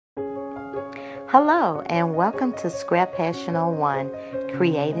Hello and welcome to Scrap Passion 01,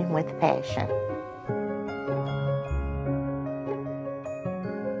 Creating with Passion.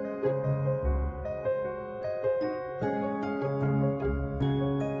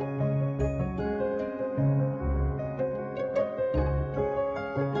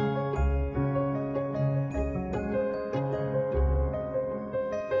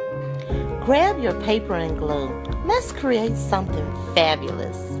 Grab your paper and glue. Let's create something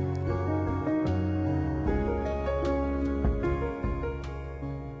fabulous.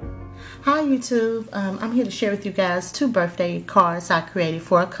 Hi YouTube, I'm here to share with you guys 2 birthday cards I created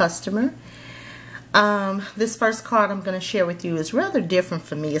for a customer. This first card I'm going to share with you is rather different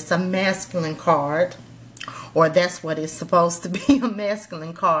for me. It's a masculine card, or that's what it's supposed to be, a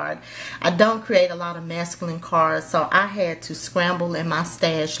masculine card. I don't create a lot of masculine cards, so I had to scramble in my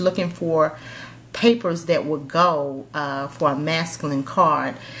stash looking for papers that would go for a masculine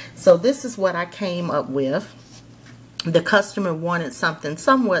card. So this is what I came up with. The customer wanted something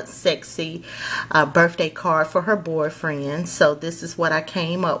somewhat sexy, birthday card for her boyfriend. So this is what I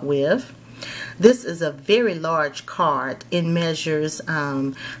came up with. This is a very large card. It measures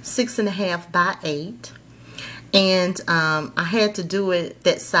 6.5 by 8. And I had to do it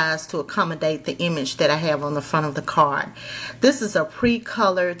that size to accommodate the image that I have on the front of the card. This is a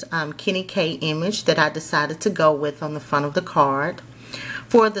pre-colored Kenny K image that I decided to go with on the front of the card.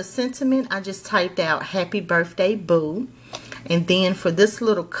 For the sentiment, I just typed out Happy Birthday Boo. And then for this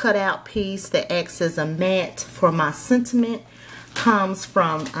little cutout piece that acts as a mat for my sentiment, comes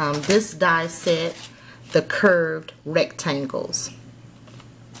from this die set, the curved rectangles.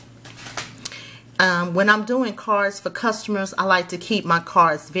 When I'm doing cards for customers, I like to keep my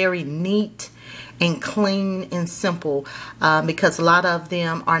cards very neat and clean and simple because a lot of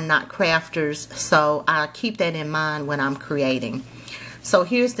them are not crafters, so I keep that in mind when I'm creating. So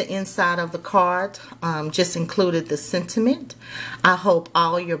here's the inside of the card. Just included the sentiment. I hope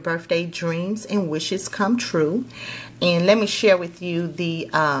all your birthday dreams and wishes come true. And let me share with you the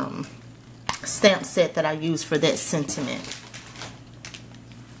stamp set that I use for that sentiment.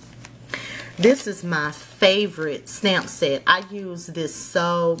 This is my favorite stamp set. I use this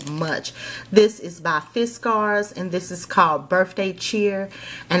so much. This is by Fiskars, and this is called Birthday Cheer.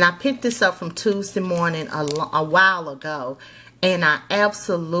 And I picked this up from Tuesday Morning a while ago, and I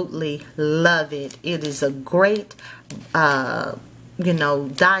absolutely love it. It is a great, you know,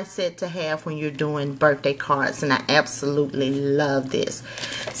 die set to have when you're doing birthday cards, and I absolutely love this.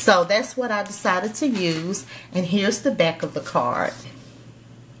 So that's what I decided to use, and here's the back of the card.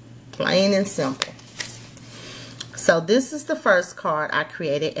 Plain and simple. So this is the first card I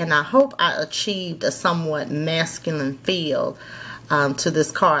created, and I hope I achieved a somewhat masculine feel to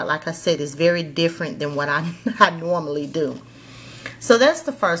this card. Like I said, it's very different than what I normally do. So that's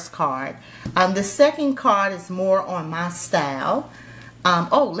the first card. The second card is more on my style.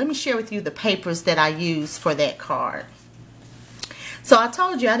 Oh, let me share with you the papers that I use for that card. So I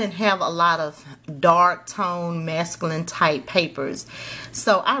told you I didn't have a lot of dark tone masculine type papers.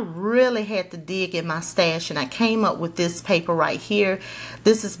 So I really had to dig in my stash, and I came up with this paper right here.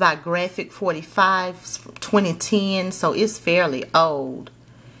 This is by Graphic 45, 2010, so it's fairly old.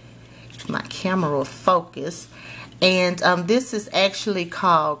 My camera will focus. And this is actually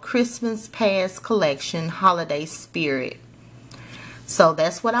called Christmas Past Collection Holiday Spirit. So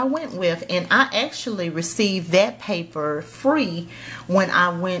that's what I went with, and I actually received that paper free when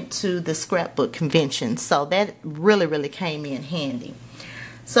I went to the scrapbook convention. So that really came in handy.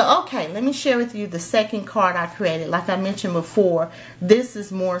 So okay, let me share with you the second card I created. Like I mentioned before, this is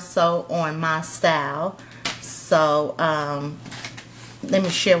more so on my style. So let me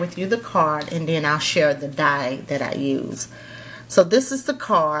share with you the card, and then I'll share the die that I use. So this is the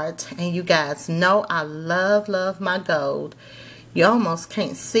card, and you guys know I love my gold. You almost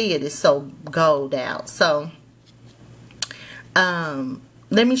can't see it, it's so gold out. So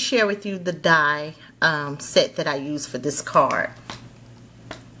let me share with you the die set that I use for this card.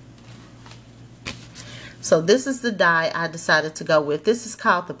 So this is the die I decided to go with. This is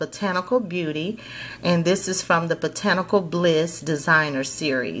called the Botanical Beauty, and this is from the Botanical Bliss Designer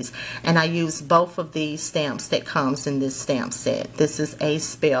Series. And I use both of these stamps that comes in this stamp set. This is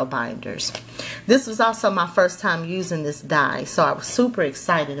Ace Spellbinders. This was also my first time using this die, so I was super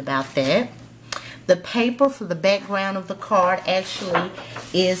excited about that. The paper for the background of the card actually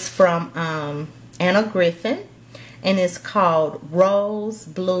is from Anna Griffin, and it's called Rose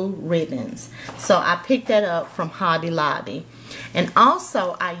Blue Ribbons. So I picked that up from Hobby Lobby. And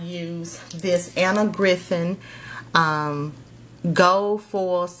also I use this Anna Griffin gold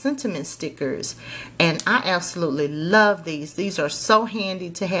foil sentiment stickers, and I absolutely love these. These are so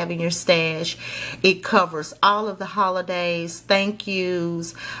handy to have in your stash. It covers all of the holidays, thank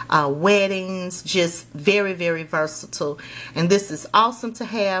yous, weddings, just very, very versatile. And this is awesome to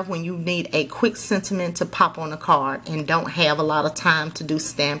have when you need a quick sentiment to pop on a card and don't have a lot of time to do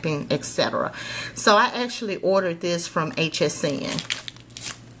stamping, etc. So I actually ordered this from HSN.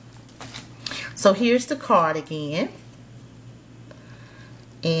 So here's the card again.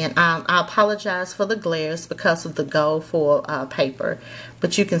 And I apologize for the glares because of the gold foil paper.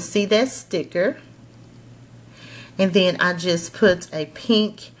 But you can see that sticker. And then I just put a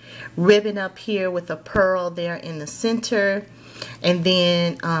pink ribbon up here with a pearl there in the center. And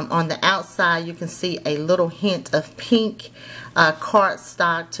then on the outside you can see a little hint of pink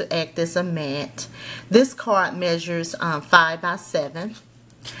cardstock to act as a mat. This card measures 5 by 7.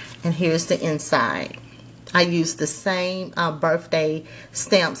 And here's the inside. I used the same birthday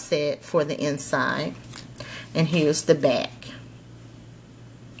stamp set for the inside. And here's the back.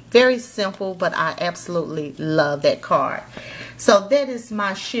 Very simple, but I absolutely love that card. So that is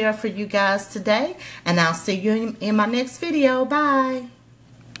my share for you guys today. And I'll see you in my next video. Bye.